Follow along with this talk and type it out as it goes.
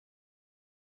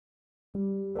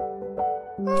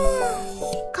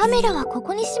カメラはこ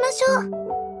こにしましょう。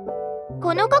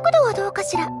この角度はどうか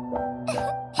しら。ど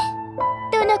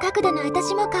の角度の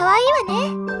私も可愛いわね。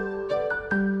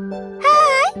は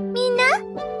ーい、みんな。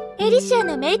エリシア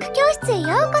のメイク教室へ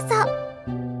ようこそ。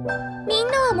みん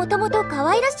なはもともと可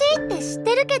愛らしいって知っ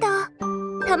てるけど、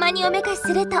たまにおめかし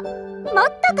するともっと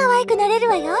可愛くなれる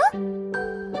わよ。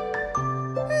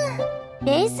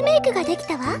ベースメイクができ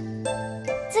たわ。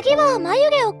次は眉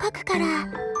毛を描くから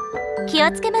気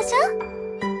をつけましょう。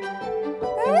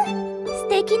素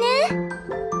敵ね。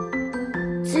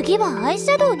次はアイ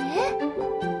シャドウね。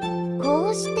こ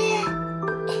うして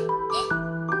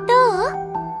どう？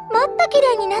もっと綺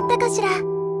麗になったかしら。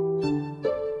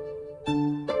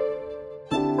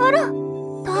あら、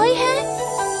大変。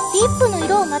リップの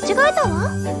色を間違えたわ。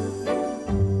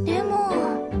でも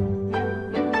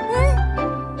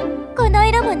この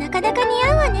色もなかなか似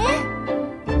合うわ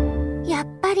ね。やっ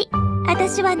ぱり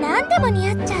私は何でも似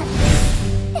合っちゃう。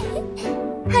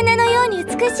花のように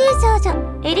美しい少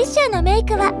女エリシアのメイ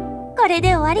クはこれ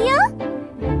で終わりよ。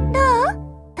どう？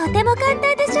とても簡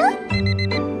単でしょ。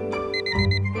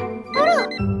あら、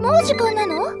もう時間な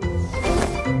の？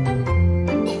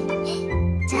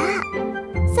じゃあ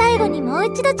最後にもう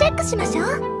一度チェックしましょう。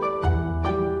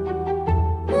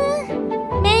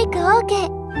メイク OK、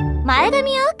 前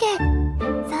髪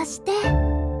OK、 そして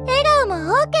笑顔も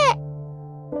OK。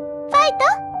 ファイト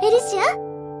エリシア、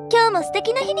今日も素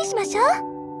敵な日にしましょう。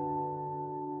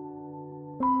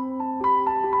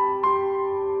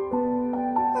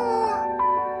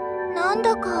なん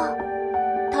だか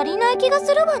足りない気が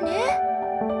するわね。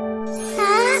ああ、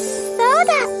そう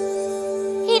だ。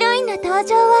ヒロインの登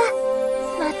場は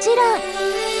もちろん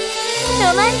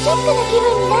ロマンチックな気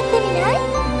分になってみない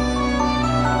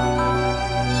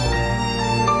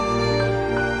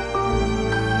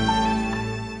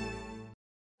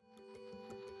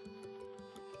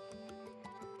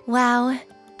？Wow,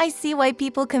 I see why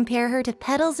people compare her to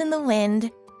petals in the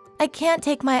wind. I can't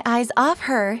take my eyes off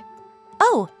her.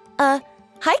 Oh, hi,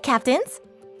 Captains.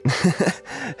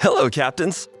 Hello,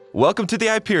 Captains. Welcome to the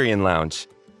Hyperion Lounge.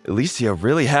 Elysia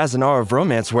really has an aura of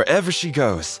romance wherever she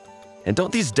goes. And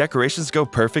don't these decorations go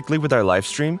perfectly with our live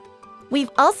stream?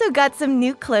 We've also got some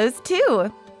new clothes,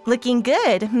 too. Looking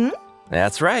good,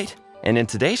 That's right. And in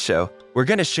today's show, we're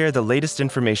going to share the latest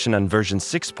information on version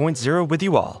 6.0 with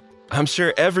you all. I'm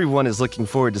sure everyone is looking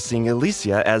forward to seeing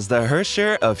Elysia as the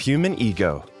Herrscher of human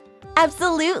ego.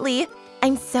 Absolutely.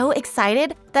 I'm so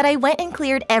excited that I went and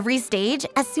cleared every stage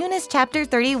as soon as Chapter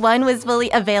 31 was fully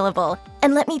available.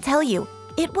 And let me tell you,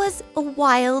 it was a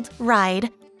wild ride.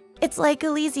 It's like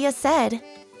Elysia said,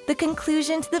 the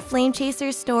conclusion to the Flame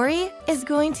Chaser's story is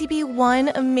going to be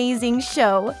one amazing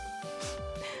show.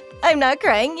 I'm not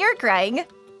crying, you're crying.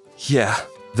 Yeah,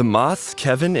 the Moths,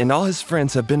 Kevin, and all his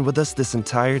friends have been with us this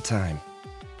entire time.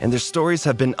 And their stories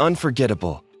have been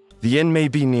unforgettable. The end may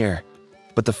be near,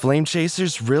 but the Flame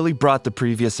Chasers really brought the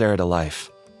previous era to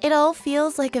life. It all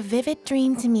feels like a vivid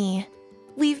dream to me.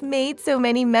 We've made so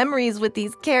many memories with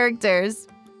these characters.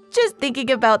 Just thinking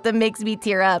about them makes me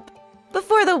tear up.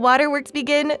 Before the waterworks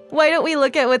begin, why don't we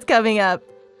look at what's coming up?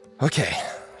 Okay,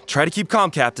 try to keep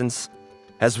calm, Captains,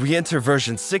 as we enter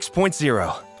version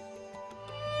 6.0.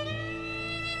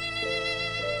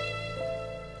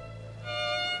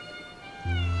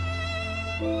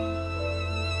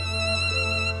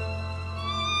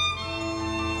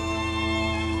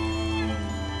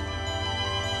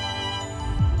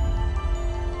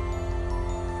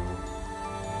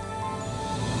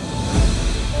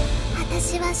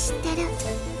 I知ってる。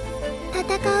戦う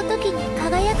時に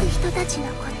輝く人たちの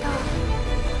こと。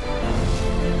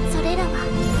それらは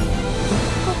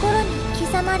心に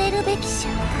刻まれるべき瞬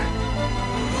間。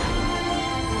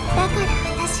だから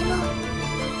私も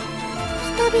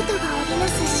人々が織りな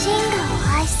す真我を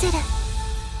愛する。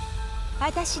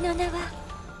私の名は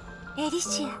エリ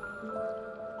シア。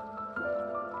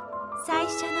最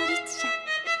初の律者。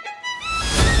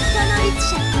その律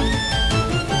者と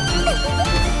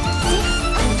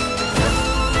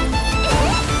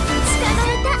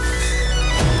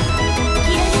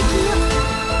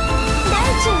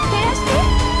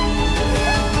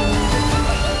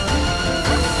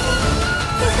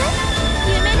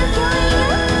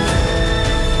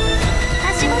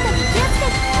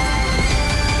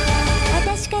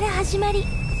始まり、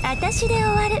私で終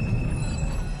わる。エリの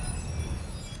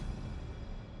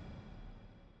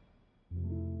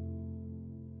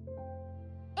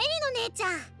姉ちゃ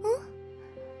ん。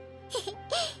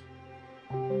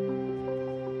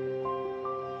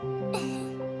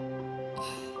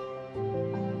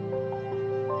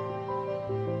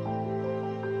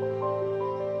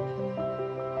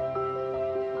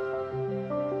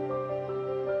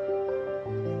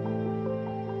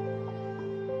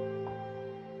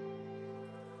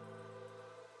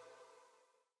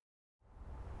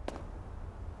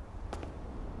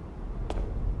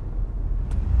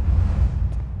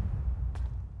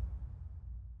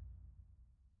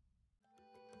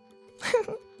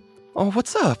Oh,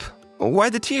 what's up? Why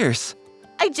the tears?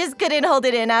 I just couldn't hold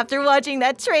it in after watching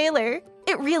that trailer.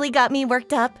 It really got me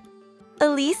worked up.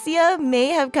 Elysia may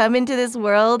have come into this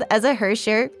world as a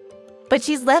Herrscher, but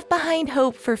she's left behind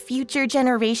hope for future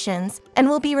generations and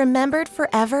will be remembered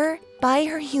forever by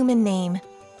her human name.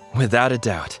 Without a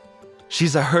doubt.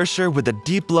 She's a Herrscher with a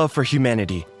deep love for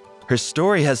humanity. Her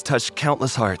story has touched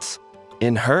countless hearts.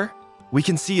 In her, we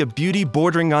can see a beauty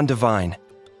bordering on divine.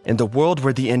 In the world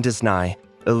where the end is nigh,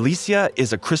 Elysia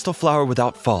is a crystal flower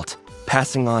without fault,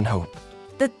 passing on hope.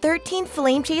 The 13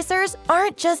 Flame Chasers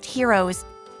aren't just heroes,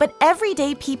 but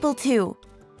everyday people too.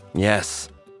 Yes,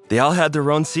 they all had their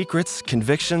own secrets,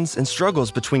 convictions, and struggles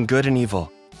between good and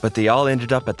evil, but they all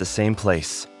ended up at the same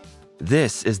place.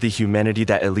 This is the humanity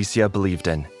that Elysia believed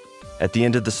in. At the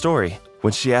end of the story,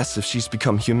 when she asks if she's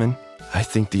become human, I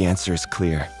think the answer is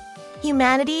clear.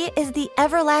 Humanity is the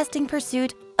everlasting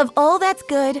pursuit of all that's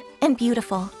good and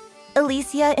beautiful.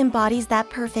 Elysia embodies that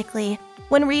perfectly.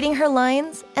 When reading her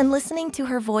lines and listening to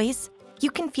her voice, you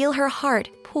can feel her heart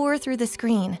pour through the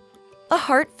screen. A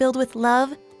heart filled with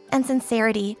love and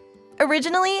sincerity.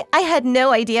 Originally, I had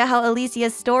no idea how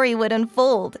Elysia's story would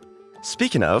unfold.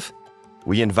 Speaking of,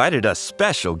 we invited a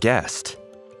special guest.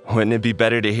 Wouldn't it be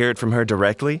better to hear it from her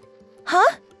directly?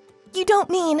 Huh? You don't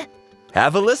mean...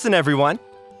 Have a listen, everyone!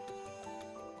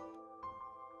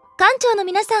 館長の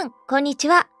皆さん、こんにち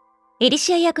は。エリ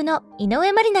シア役の井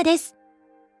上まりなです。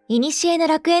古の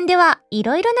楽園ではい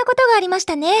ろいろなことがありまし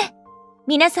たね。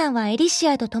皆さんはエリシ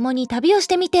アと共に旅をし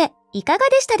てみていかが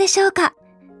でしたでしょうか？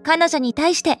彼女に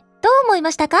対してどう思い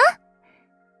ましたか？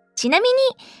ちなみに、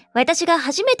私が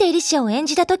初めてエリシアを演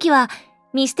じた時は、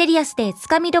ミステリアスでつ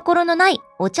かみどころのない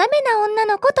お茶目な女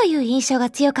の子という印象が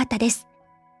強かったです。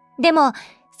でも、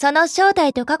その正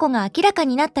体と過去が明らか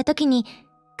になった時に、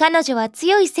彼女は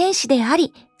強い戦士であ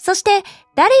り、そして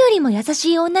誰よりも優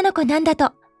しい女の子なんだ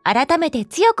と改めて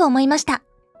強く思いました。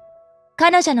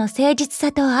彼女の誠実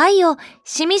さと愛を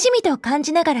しみじみと感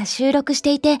じながら収録し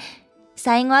ていて、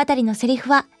最後あたりのセリフ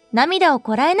は涙を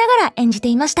こらえながら演じて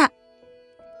いました。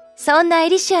そんなエ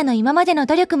リシアの今までの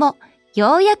努力も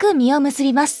ようやく実を結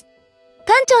びます。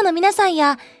館長の皆さん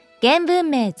や原文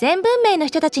明全文明の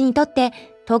人たちにとって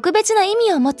特別な意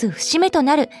味を持つ節目と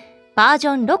なるバージ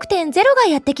ョン 6.0 が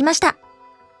やってきました。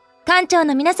館長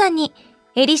の皆さんに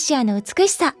エリシアの美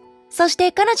しさ、そし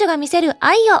て彼女が見せる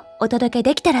愛をお届け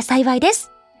できたら幸いです。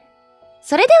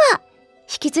それでは、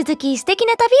引き続き素敵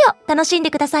な旅を楽しんで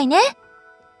くださいね。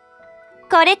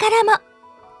これからも、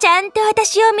ちゃんと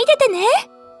私を見ててね。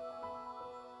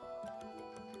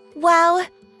Wow,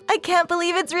 I can't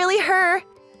believe it's really her.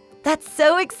 That's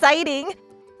so exciting.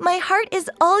 My heart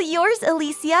is all yours,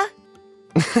 Elysia.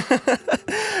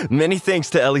 Many thanks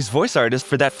to Ellie's voice artist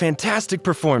for that fantastic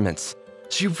performance.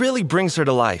 She really brings her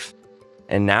to life.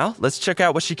 And now, let's check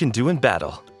out what she can do in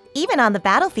battle. Even on the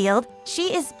battlefield,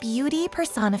 she is beauty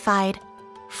personified.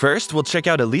 First, we'll check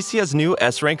out Elysia's new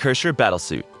S-rank Herrscher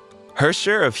battlesuit.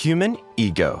 Herrscher of Human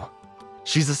Ego.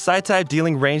 She's a Psi-type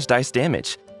dealing ranged ice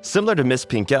damage. Similar to Miss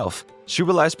Pink Elf, she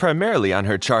relies primarily on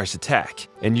her charged attack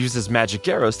and uses magic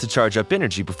arrows to charge up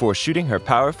energy before shooting her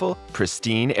powerful,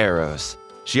 pristine arrows.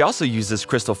 She also uses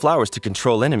crystal flowers to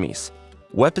control enemies.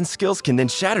 Weapon skills can then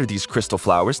shatter these crystal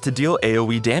flowers to deal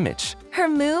AoE damage. Her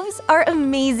moves are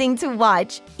amazing to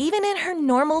watch, even in her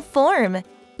normal form.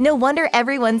 No wonder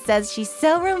everyone says she's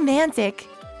so romantic.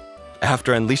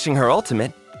 After unleashing her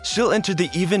ultimate, she'll enter the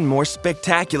even more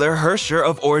spectacular Herrscher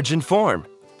of Origin form.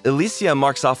 Elysia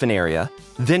marks off an area,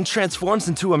 then transforms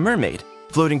into a mermaid,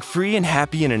 floating free and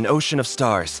happy in an ocean of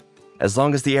stars. As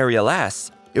long as the area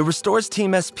lasts, it restores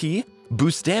Team SP,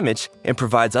 boosts damage, and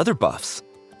provides other buffs.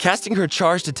 Casting her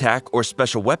charged attack or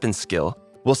special weapon skill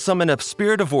will summon a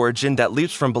Spirit of Origin that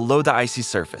leaps from below the icy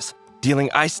surface,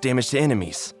 dealing ice damage to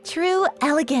enemies. True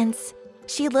elegance.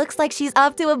 She looks like she's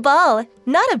off to a ball,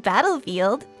 not a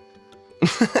battlefield.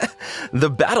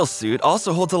 The battlesuit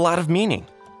also holds a lot of meaning.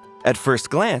 At first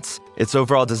glance, its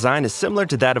overall design is similar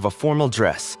to that of a formal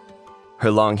dress. Her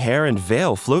long hair and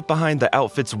veil float behind the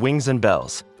outfit's wings and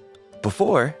bells.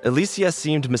 Before, Elysia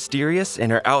seemed mysterious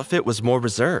and her outfit was more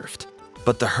reserved.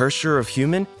 But the Herrscher of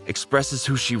Human expresses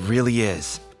who she really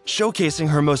is, showcasing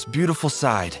her most beautiful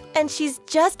side. And she's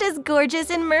just as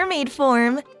gorgeous in mermaid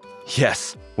form.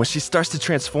 Yes, when she starts to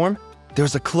transform,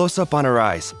 there's a close-up on her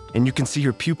eyes, and you can see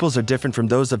her pupils are different from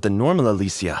those of the normal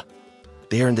Elysia.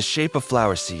 They are in the shape of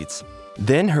flower seeds.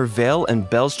 Then her veil and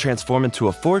bells transform into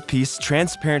a four-piece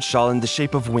transparent shawl in the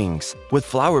shape of wings, with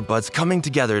flower buds coming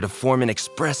together to form an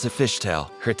expressive fishtail.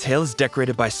 Her tail is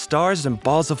decorated by stars and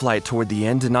balls of light toward the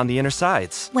end and on the inner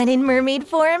sides. When in mermaid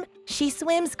form, she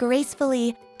swims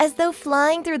gracefully, as though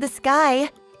flying through the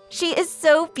sky. She is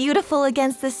so beautiful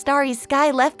against the starry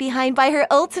sky left behind by her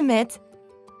ultimate.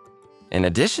 In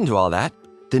addition to all that,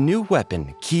 the new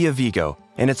weapon, Key of Ego,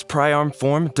 and its pri-arm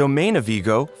form, Domain of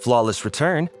Ego, Flawless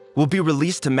Return, will be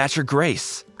released to match her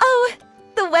grace. Oh,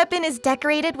 the weapon is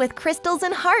decorated with crystals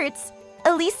and hearts,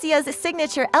 Elysia's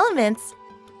signature elements.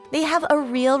 They have a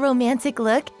real romantic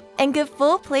look and give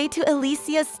full play to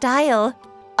Elysia's style.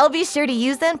 I'll be sure to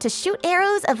use them to shoot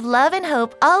arrows of love and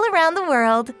hope all around the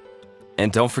world.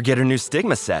 And don't forget her new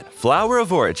Stigma set, Flower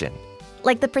of Origin.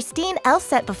 Like the pristine elf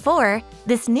set before,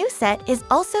 this new set is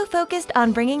also focused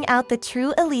on bringing out the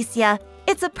true Elysia.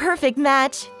 It's a perfect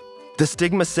match. The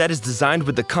Stigma set is designed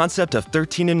with the concept of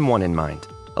 13 in 1 in mind.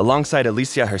 Alongside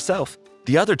Elysia herself,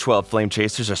 the other 12 Flame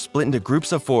Chasers are split into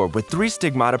groups of 4 with 3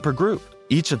 stigmata per group.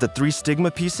 Each of the 3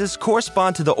 stigma pieces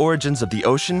correspond to the origins of the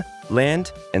ocean,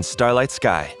 land, and starlight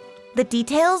sky. The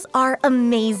details are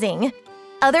amazing.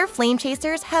 Other Flame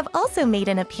Chasers have also made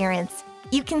an appearance.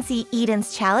 You can see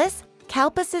Eden's chalice,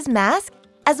 Kalpas's mask,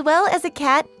 as well as a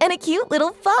cat and a cute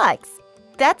little fox.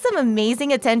 That's some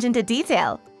amazing attention to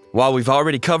detail. While we've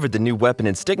already covered the new weapon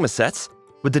and stigma sets,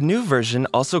 with the new version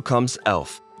also comes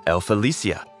Elf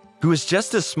Elysia, who is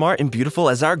just as smart and beautiful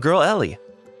as our girl Ellie.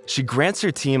 She grants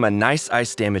her team a nice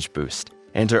ice damage boost,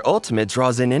 and her ultimate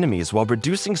draws in enemies while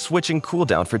reducing switching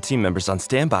cooldown for team members on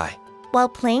standby. While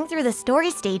playing through the story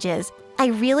stages, I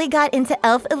really got into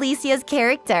Elf Elysia's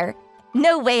character.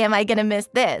 No way am I gonna miss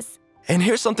this. And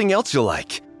here's something else you'll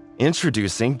like.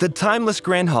 Introducing the Timeless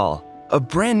Grand Hall, a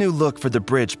brand new look for the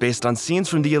bridge based on scenes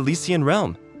from the Elysian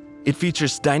realm. It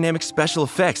features dynamic special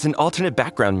effects and alternate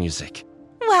background music.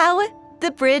 Wow,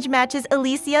 the bridge matches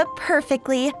Elysia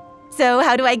perfectly. So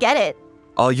how do I get it?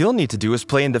 All you'll need to do is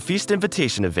play in the Feast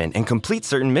Invitation event and complete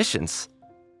certain missions.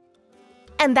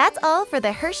 And that's all for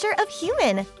the Herrscher of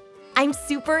Human. I'm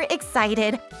super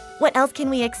excited. What else can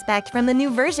we expect from the new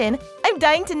version? I'm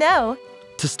dying to know.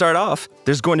 To start off,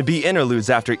 there's going to be interludes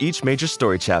after each major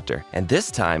story chapter, and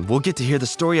this time we'll get to hear the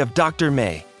story of Dr.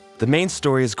 May. The main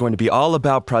story is going to be all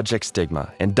about Project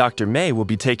Stigma, and Dr. May will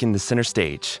be taking the center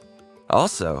stage.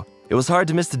 Also, it was hard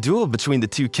to miss the duel between the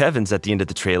 2 Kevins at the end of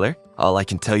the trailer. All I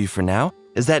can tell you for now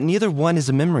is that neither one is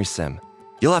a memory sim.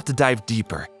 You'll have to dive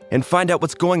deeper and find out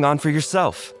what's going on for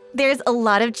yourself. There's a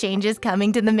lot of changes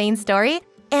coming to the main story,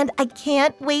 and I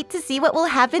can't wait to see what will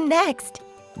happen next.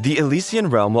 The Elysian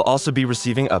realm will also be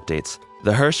receiving updates.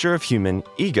 The Herrscher of Human,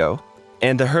 Ego,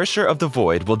 and the Herrscher of the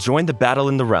Void will join the battle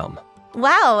in the realm.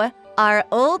 Wow, our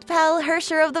old pal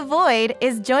Herrscher of the Void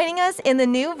is joining us in the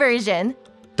new version.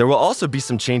 There will also be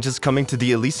some changes coming to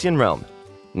the Elysian realm,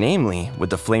 namely with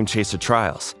the Flame Chaser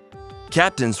trials.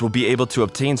 Captains will be able to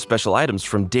obtain special items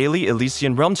from daily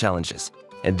Elysian realm challenges,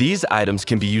 and these items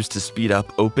can be used to speed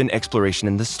up open exploration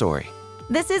in the story.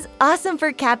 This is awesome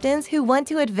for captains who want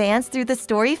to advance through the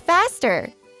story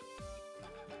faster.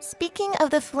 Speaking of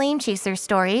the Flame Chaser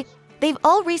story, they've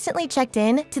all recently checked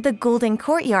in to the Golden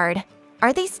Courtyard.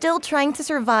 Are they still trying to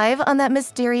survive on that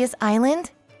mysterious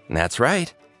island? That's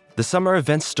right. The summer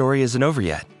event story isn't over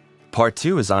yet. Part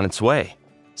 2 is on its way.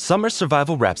 Summer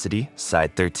Survival Rhapsody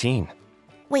Side 13.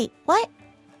 Wait, what?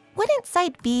 Wouldn't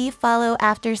Side B follow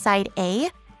after Side A?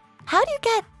 How do you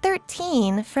get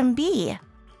 13 from B?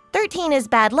 13 is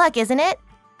bad luck, isn't it?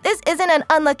 This isn't an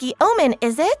unlucky omen,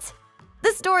 is it?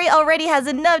 The story already has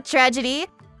enough tragedy.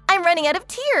 I'm running out of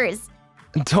tears.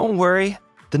 Don't worry.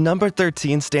 The number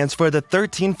 13 stands for the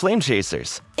 13 Flame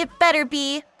Chasers. It better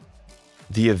be.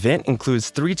 The event includes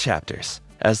 3 chapters.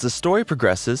 As the story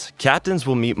progresses, captains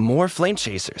will meet more Flame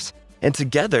Chasers, and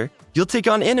together, you'll take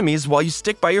on enemies while you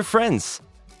stick by your friends.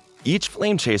 Each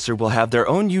Flame Chaser will have their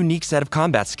own unique set of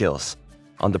combat skills.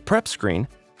 On the prep screen,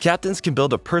 captains can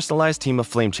build a personalized team of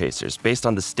Flame Chasers based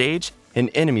on the stage and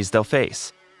enemies they'll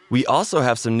face. We also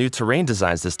have some new terrain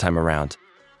designs this time around.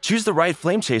 Choose the right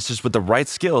Flame Chasers with the right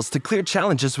skills to clear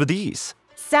challenges with ease.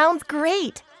 Sounds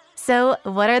great. So,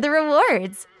 what are the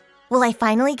rewards? Will I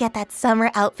finally get that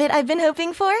summer outfit I've been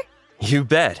hoping for? You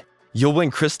bet. You'll win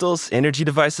crystals, energy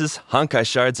devices, Honkai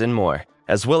shards, and more,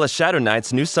 as well as Shadow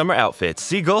Knight's new summer outfit,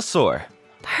 Seagull Soar.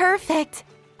 Perfect.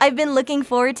 I've been looking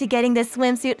forward to getting this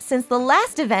swimsuit since the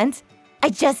last event. I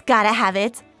just gotta have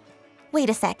it. Wait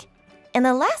a sec. In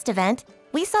the last event,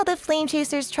 we saw the Flame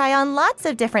Chasers try on lots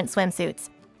of different swimsuits.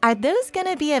 Are those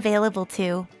gonna be available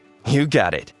too? You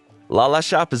got it. Lala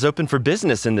Shop is open for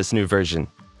business in this new version.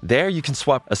 There you can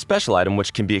swap a special item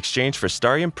which can be exchanged for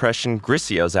Starry Impression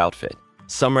Grisio's outfit,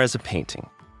 Summer as a painting,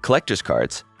 collector's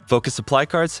cards, focus supply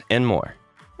cards, and more.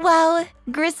 Wow,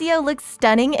 Grisio looks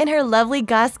stunning in her lovely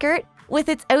gauze skirt with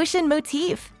its ocean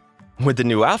motif. With the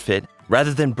new outfit,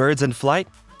 rather than birds in flight,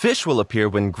 fish will appear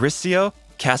when Grisio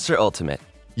casts her ultimate.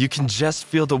 You can just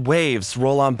feel the waves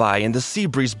roll on by and the sea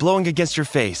breeze blowing against your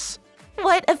face.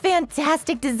 What a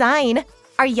fantastic design!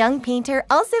 Our young painter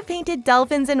also painted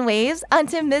dolphins and waves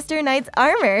onto Mr. Knight's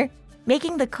armor,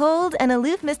 making the cold and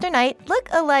aloof Mr. Knight look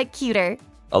a lot cuter.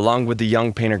 Along with the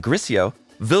young painter Grisio,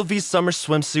 Vilvi's summer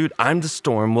swimsuit I'm the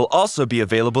Storm will also be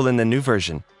available in the new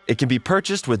version. It can be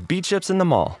purchased with B-chips in the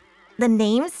mall. The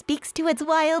name speaks to its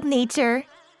wild nature.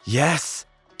 Yes!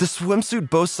 The swimsuit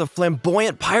boasts a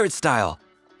flamboyant pirate style.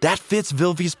 That fits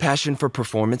Vilvi's passion for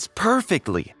performance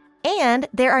perfectly. And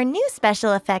there are new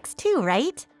special effects too,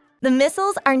 right? The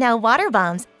missiles are now water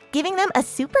bombs, giving them a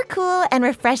super cool and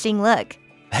refreshing look.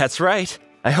 That's right.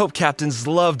 I hope captains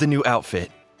love the new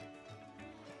outfit.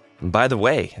 By the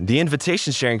way, the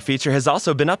invitation sharing feature has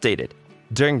also been updated.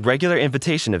 During regular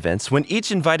invitation events, when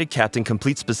each invited captain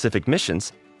completes specific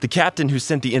missions, the captain who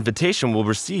sent the invitation will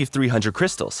receive 300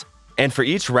 crystals. And for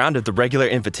each round of the regular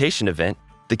invitation event,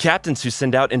 the captains who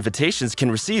send out invitations can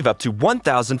receive up to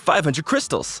 1,500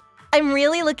 crystals. I'm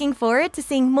really looking forward to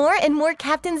seeing more and more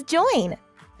captains join.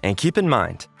 And keep in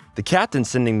mind, the captain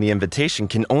sending the invitation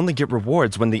can only get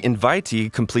rewards when the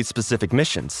invitee completes specific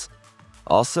missions.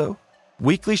 Also,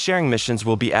 weekly sharing missions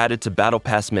will be added to Battle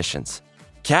Pass missions.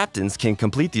 Captains can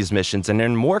complete these missions and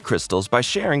earn more crystals by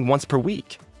sharing once per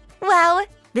week. Wow,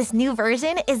 this new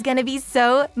version is gonna be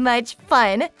so much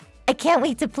fun. I can't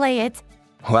wait to play it.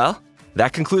 Well,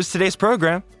 that concludes today's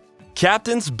program.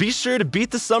 Captains, be sure to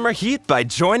beat the summer heat by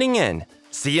joining in.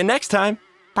 See you next time.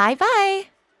 Bye-bye.